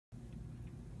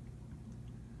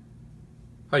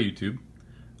Hi YouTube,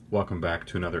 welcome back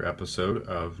to another episode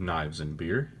of Knives and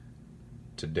Beer.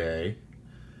 Today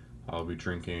I'll be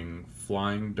drinking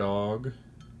Flying Dog,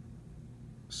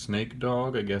 Snake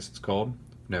Dog I guess it's called.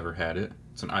 Never had it.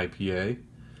 It's an IPA,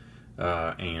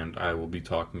 and I will be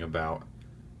talking about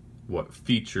what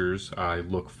features I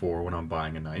look for when I'm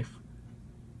buying a knife.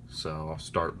 So I'll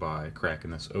start by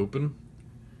cracking this open,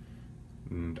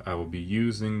 and I will be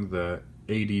using the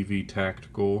ADV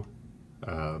Tactical,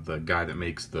 the guy that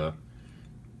makes the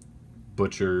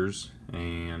butchers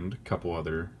and a couple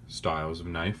other styles of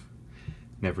knife.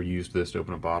 Never used this to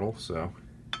open a bottle, so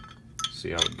see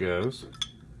how it goes.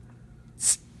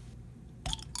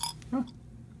 Oh,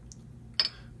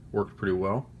 worked pretty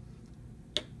well.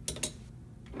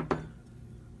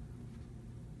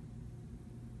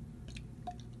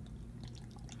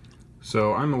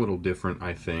 So I'm a little different,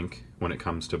 I think, when it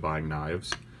comes to buying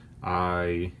knives.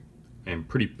 I am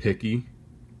pretty picky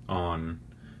on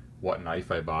what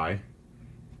knife I buy,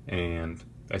 and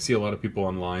I see a lot of people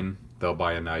online, they'll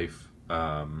buy a knife,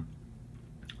 they'll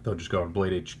just go on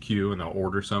Blade HQ and they'll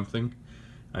order something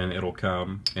and it'll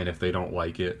come, and if they don't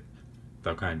like it,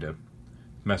 they'll kind of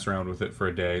mess around with it for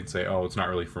a day and say, oh, it's not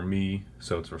really for me,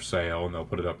 so it's for sale, and they'll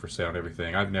put it up for sale and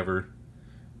everything. I've never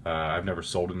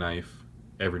sold a knife.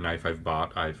 Every knife I've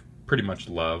bought I've pretty much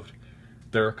loved.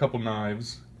 There are a couple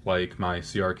knives like my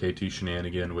CRKT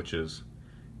Shenanigan, which is,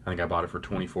 I think I bought it for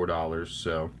 $24,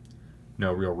 so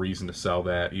no real reason to sell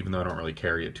that, even though I don't really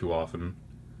carry it too often.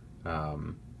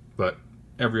 But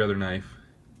every other knife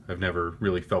I've never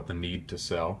really felt the need to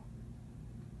sell.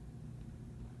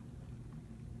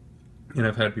 And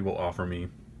I've had people offer me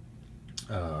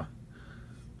to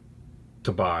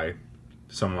buy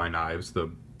some of my knives.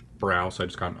 The Browse, I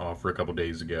just got an offer a couple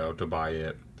days ago to buy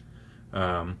it.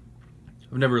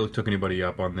 I've never really took anybody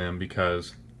up on them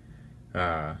because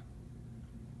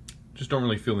just don't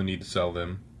really feel the need to sell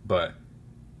them, but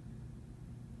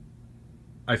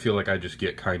I feel like I just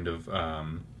get kind of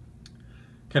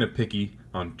picky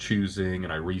on choosing,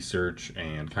 and I research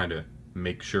and kind of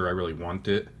make sure I really want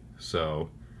it. So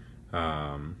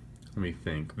let me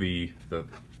think. The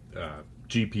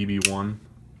GPB one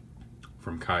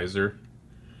from Kaiser.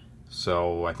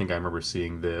 So I think I remember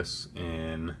seeing this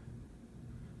in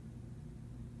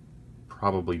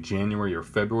probably January or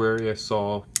February. I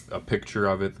saw a picture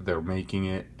of it that they were making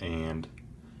it, and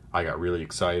I got really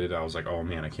excited. I was like, oh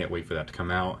man, I can't wait for that to come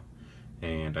out.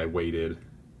 And I waited,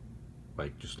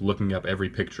 like, just looking up every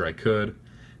picture I could.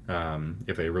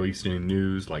 If they released any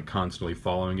news, like constantly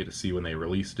following it to see when they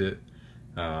released it.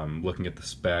 Looking at the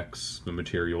specs, the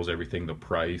materials, everything, the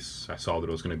price. I saw that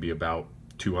it was going to be about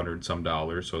 $200 some, so I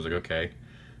was like, okay,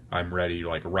 I'm ready,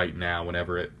 like right now,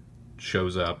 whenever it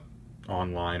shows up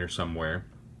online or somewhere,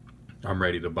 I'm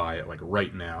ready to buy it, like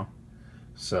right now.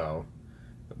 So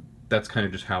that's kind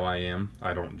of just how I am.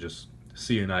 I don't just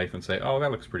see a knife and say, oh, that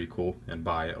looks pretty cool, and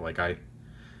buy it. Like I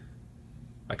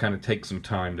kind of take some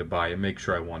time to buy it, make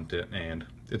sure I want it, and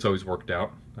it's always worked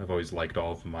out. I've always liked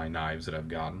all of my knives that I've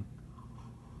gotten.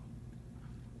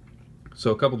 So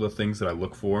a couple of the things that I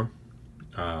look for,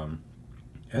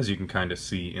 as you can kind of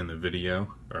see in the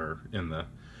video, or in the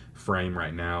frame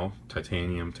right now,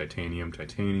 titanium, titanium,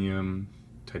 titanium,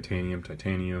 titanium,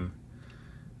 titanium,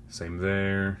 same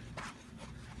there,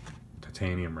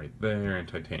 titanium right there, and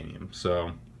titanium.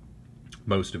 So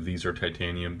most of these are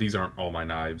titanium. These aren't all my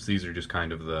knives. These are just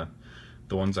kind of the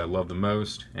ones I love the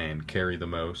most and carry the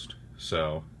most.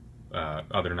 So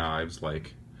other knives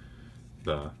like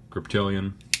the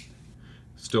Griptilian,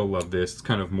 still love this. It's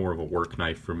kind of more of a work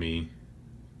knife for me.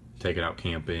 Take it out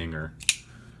camping, or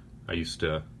I used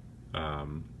to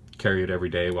carry it every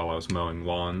day while I was mowing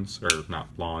lawns, or not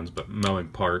lawns, but mowing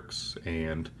parks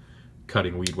and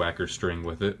cutting weed whacker string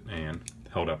with it, and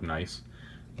held up nice.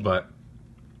 But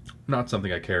not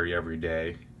something I carry every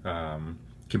day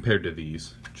compared to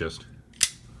these. Just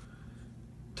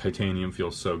titanium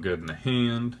feels so good in the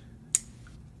hand.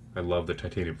 I love the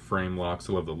titanium frame locks.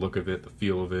 I love the look of it, the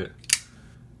feel of it.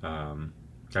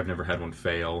 I've never had one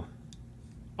fail.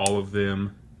 All of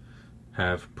them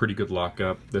have pretty good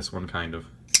lockup. This one kind of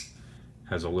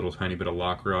has a little tiny bit of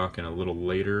lock rock and a little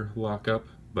later lockup,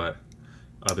 but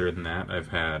other than that, I've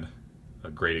had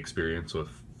a great experience with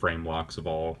frame locks of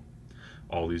all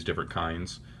these different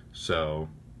kinds. So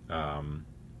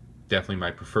definitely my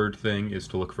preferred thing is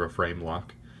to look for a frame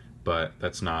lock, but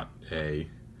that's not a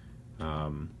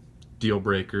deal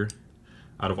breaker.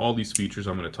 Out of all these features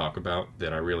I'm going to talk about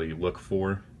that I really look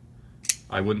for,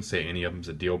 I wouldn't say any of them's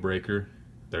a deal breaker.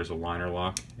 There's a liner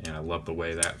lock, and I love the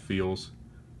way that feels.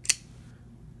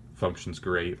 Functions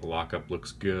great. The lockup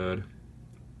looks good.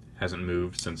 hasn't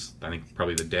moved since, I think,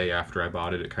 probably the day after I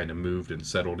bought it. It kind of moved and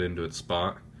settled into its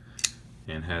spot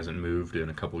and hasn't moved in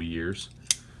a couple years.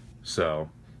 So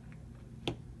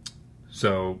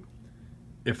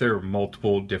if there are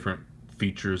multiple different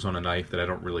features on a knife that I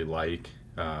don't really like,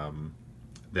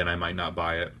 then I might not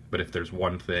buy it. But if there's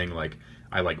one thing, like,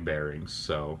 I like bearings,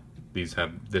 so this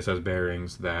has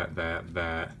bearings, that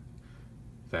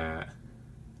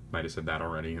might have said that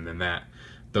already, and then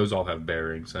those all have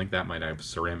bearings. I think that might have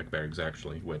ceramic bearings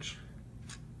actually, which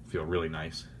feel really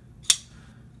nice.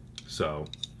 So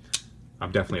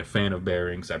I'm definitely a fan of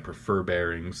bearings. I prefer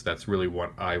bearings. That's really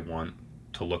what I want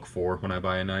to look for when I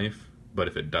buy a knife. But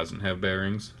if it doesn't have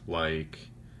bearings, like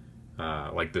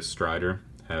this Strider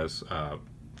has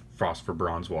phosphor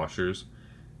bronze washers,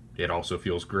 it also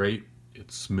feels great.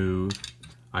 It's smooth.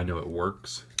 I know it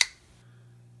works.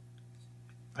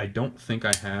 I don't think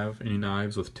I have any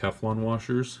knives with Teflon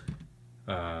washers.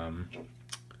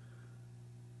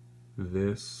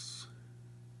 This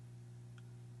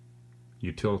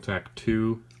Utilitac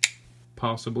 2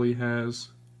 possibly has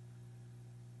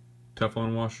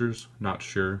Teflon washers. Not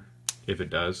sure if it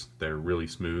does. They're really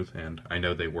smooth, and I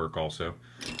know they work also.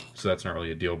 So that's not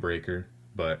really a deal breaker,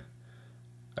 but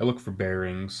I look for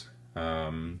bearings.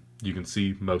 You can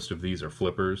see most of these are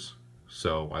flippers,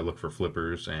 so I look for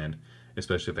flippers, and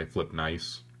especially if they flip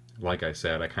nice. Like I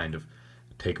said, I kind of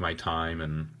take my time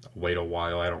and wait a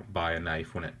while. I don't buy a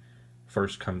knife when it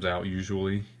first comes out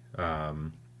usually.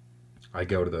 I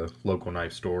go to the local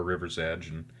knife store, River's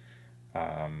Edge,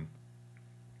 and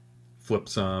flip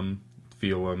some,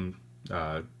 feel them,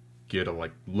 get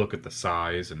a look at the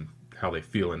size and how they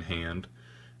feel in hand,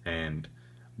 and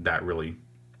that really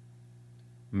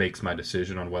makes my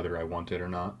decision on whether I want it or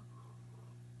not.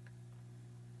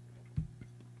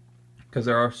 Because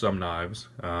there are some knives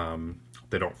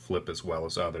they don't flip as well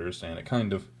as others, and it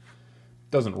kind of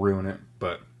doesn't ruin it,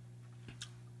 but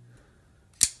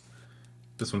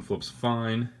this one flips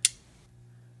fine.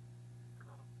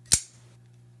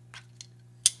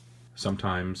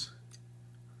 Sometimes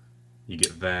you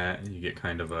get that, you get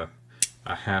kind of a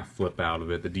half flip out of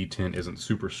it. The detent isn't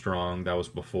super strong. That was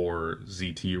before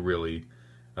ZT really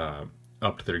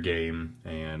upped their game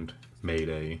and made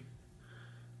a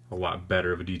lot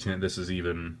better of a detent. This is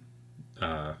even,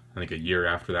 I think, a year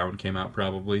after that one came out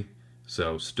probably,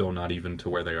 so still not even to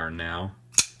where they are now.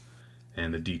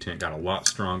 And the detent got a lot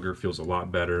stronger, feels a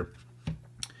lot better.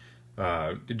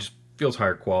 It just feels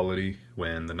higher quality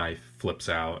when the knife flips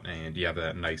out and you have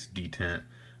that nice detent.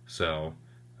 So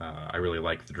I really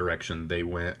like the direction they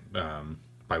went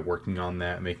by working on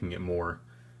that, making it more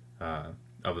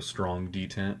of a strong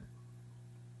detent.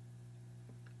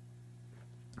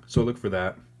 So look for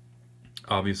that.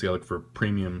 Obviously, I look for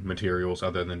premium materials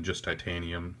other than just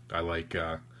titanium. I like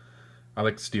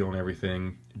steel and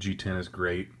everything. G10 is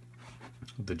great.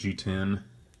 The G10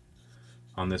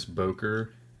 on this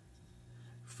Boker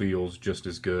feels just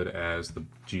as good as the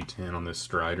G10 on this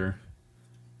Strider,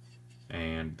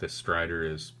 and this Strider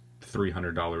is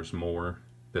 $300 more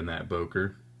than that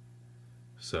Boker.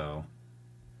 So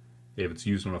if it's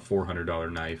used on a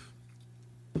 $400 knife,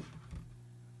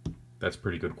 that's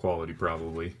pretty good quality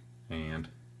probably, and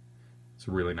it's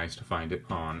really nice to find it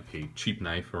on a cheap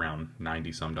knife around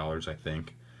 90 some dollars, I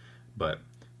think. But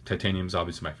titanium's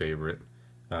obviously my favorite.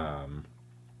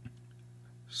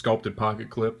 Sculpted pocket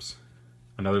clips,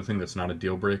 another thing that's not a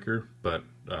deal breaker, but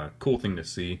a cool thing to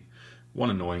see. One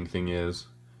annoying thing is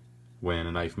when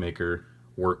a knife maker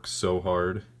works so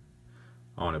hard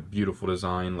on a beautiful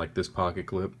design like this pocket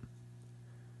clip.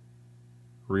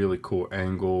 Really cool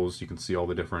angles. You can see all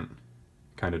the different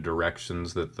kind of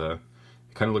directions that it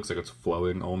kind of looks like it's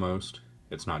flowing almost.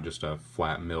 It's not just a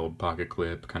flat milled pocket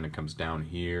clip. It kind of comes down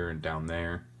here and down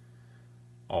there,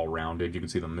 all rounded. You can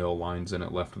see the mill lines in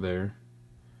it left there.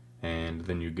 And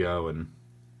then you go and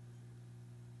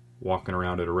walking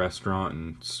around at a restaurant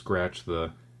and scratch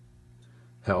the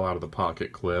hell out of the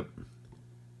pocket clip.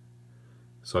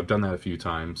 So I've done that a few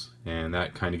times, and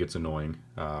that kind of gets annoying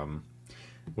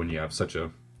when you have such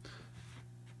a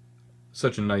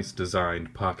nice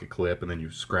designed pocket clip and then you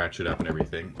scratch it up and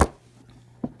everything.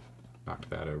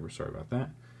 Knocked that over, sorry about that.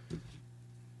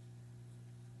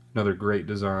 Another great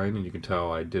design, and you can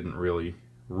tell I didn't really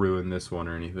ruin this one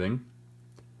or anything.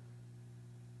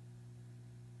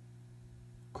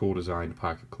 Cool designed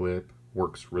pocket clip,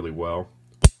 works really well.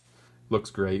 Looks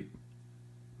great,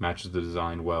 matches the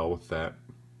design well with that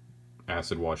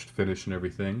acid washed finish and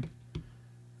everything.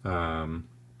 And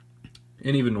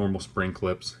even normal spring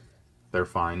clips, they're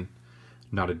fine,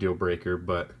 not a deal breaker,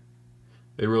 but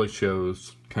it really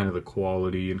shows kind of the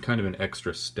quality and kind of an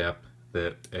extra step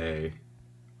that a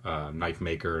knife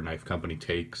maker or knife company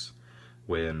takes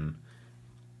when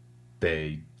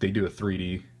they do a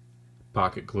 3D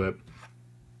pocket clip.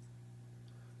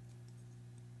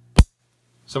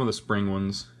 Some of the spring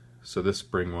ones, so this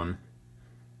spring one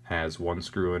has one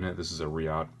screw in it. This is a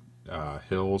Riot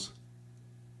Hills.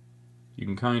 You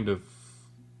can kind of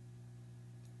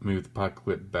move the pocket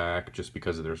clip back just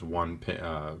because there's one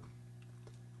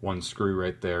screw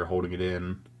right there holding it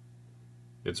in.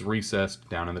 It's recessed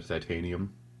down in the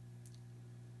titanium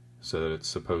so that it's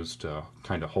supposed to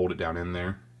kind of hold it down in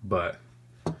there, but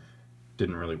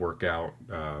didn't really work out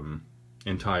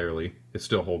entirely. It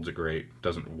still holds it great,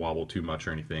 doesn't wobble too much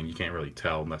or anything. You can't really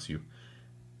tell unless you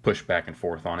push back and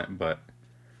forth on it, but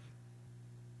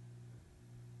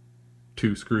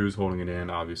 2 screws holding it in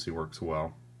obviously works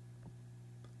well.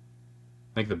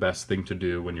 I think the best thing to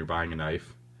do when you're buying a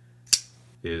knife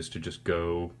is to just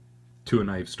go to a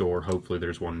knife store, hopefully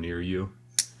there's one near you,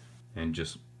 and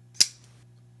just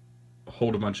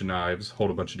hold a bunch of knives,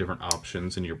 hold a bunch of different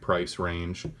options in your price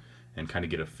range, and kind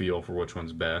of get a feel for which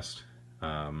one's best.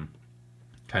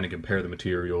 Kind of compare the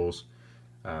materials,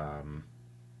 what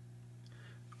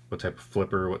type of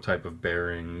flipper, what type of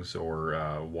bearings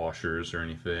or washers or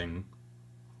anything.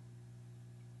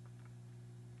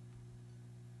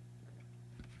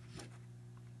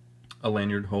 A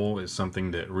lanyard hole is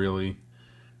something that really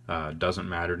doesn't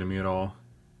matter to me at all.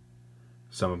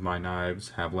 Some of my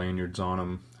knives have lanyards on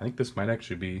them. I think this might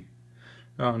actually be...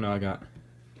 Oh no, I got...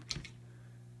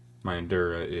 My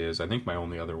Endura is, I think, my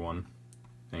only other one.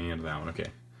 And that one,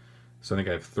 okay. So I think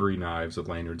I have 3 knives with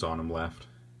lanyards on them left.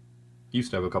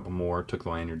 Used to have a couple more, took the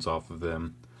lanyards off of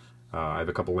them. I have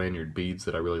a couple lanyard beads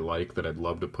that I really like that I'd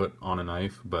love to put on a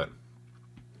knife, but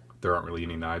there aren't really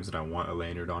any knives that I want a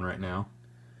lanyard on right now.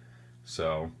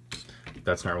 So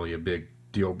that's not really a big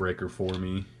deal breaker for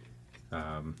me.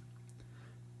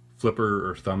 Flipper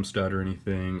or thumb stud or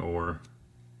anything, or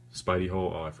spidey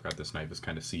hole. Oh, I forgot this knife is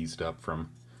kind of seized up from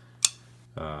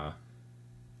what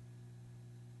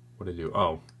did I do?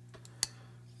 Oh,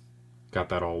 got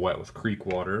that all wet with creek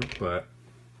water, but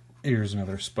here's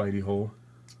another spidey hole.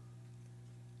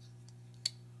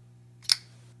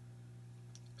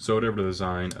 So whatever the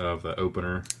design of the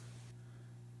opener,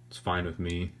 it's fine with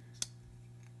me.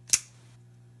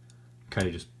 Kind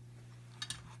of just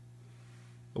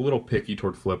a little picky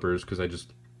toward flippers because I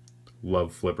just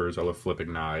love flippers. I love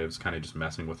flipping knives, kind of just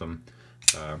messing with them.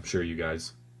 I'm sure you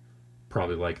guys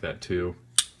probably like that too.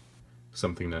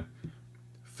 Something to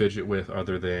fidget with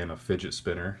other than a fidget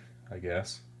spinner, I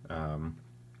guess.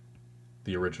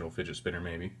 The original fidget spinner,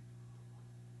 maybe.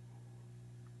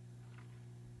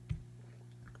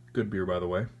 Good beer, by the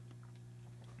way.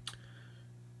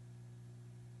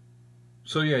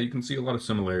 So yeah, you can see a lot of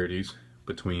similarities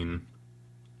between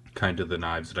kind of the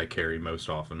knives that I carry most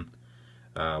often.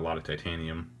 A lot of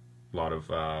titanium, a lot of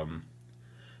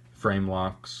frame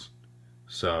locks.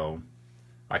 So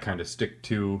I kind of stick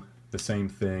to the same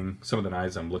thing. Some of the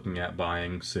knives I'm looking at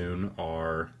buying soon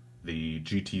are the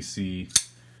GTC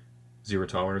Zero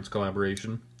Tolerance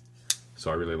collaboration.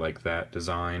 So I really like that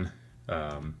design.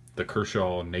 The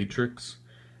Kershaw Natrix,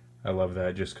 I love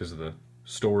that just because of the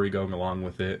story going along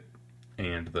with it,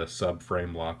 and the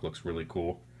sub-frame lock looks really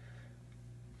cool.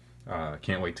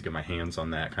 Can't wait to get my hands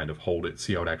on that, kind of hold it,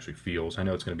 see how it actually feels. I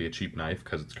know it's going to be a cheap knife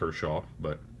because it's Kershaw,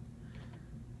 but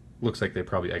looks like they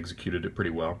probably executed it pretty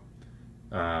well.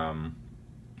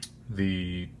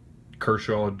 The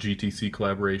Kershaw GTC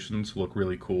collaborations look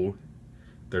really cool.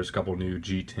 There's a couple new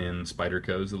G10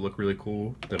 Spydercos that look really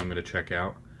cool that I'm going to check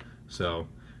out. So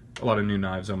a lot of new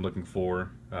knives I'm looking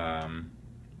for. A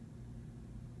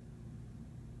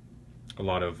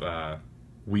lot of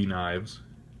Wee knives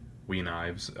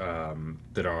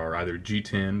that are either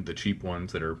G10, the cheap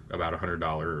ones that are about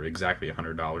 $100 or exactly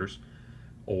 $100,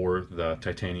 or the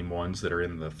titanium ones that are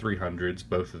in the 300s.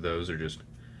 Both of those are just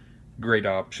great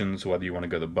options, whether you want to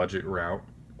go the budget route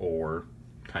or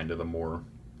kind of the more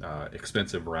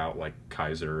expensive route like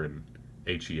Kaiser and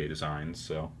HEA designs.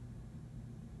 So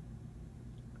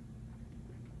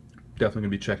definitely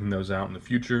going to be checking those out in the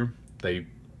future. They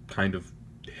kind of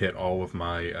hit all of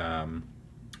my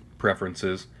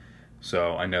preferences,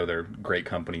 so I know they're great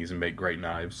companies and make great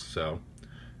knives, so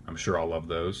I'm sure I'll love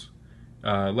those.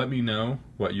 Let me know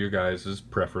what your guys'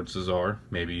 preferences are,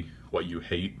 maybe what you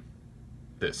hate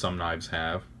that some knives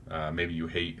have. Maybe you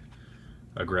hate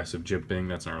aggressive jimping.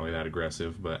 That's not really that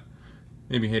aggressive, but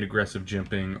maybe you hate aggressive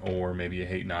jimping, or maybe you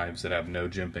hate knives that have no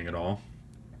jimping at all.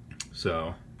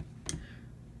 So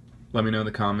let me know in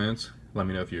the comments. Let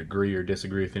me know if you agree or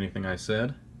disagree with anything I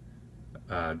said.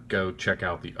 Go check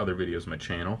out the other videos on my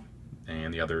channel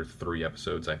and the other 3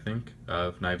 episodes, I think,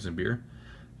 of Knives and Beer.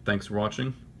 Thanks for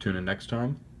watching. Tune in next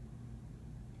time,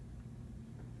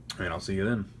 and I'll see you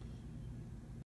then.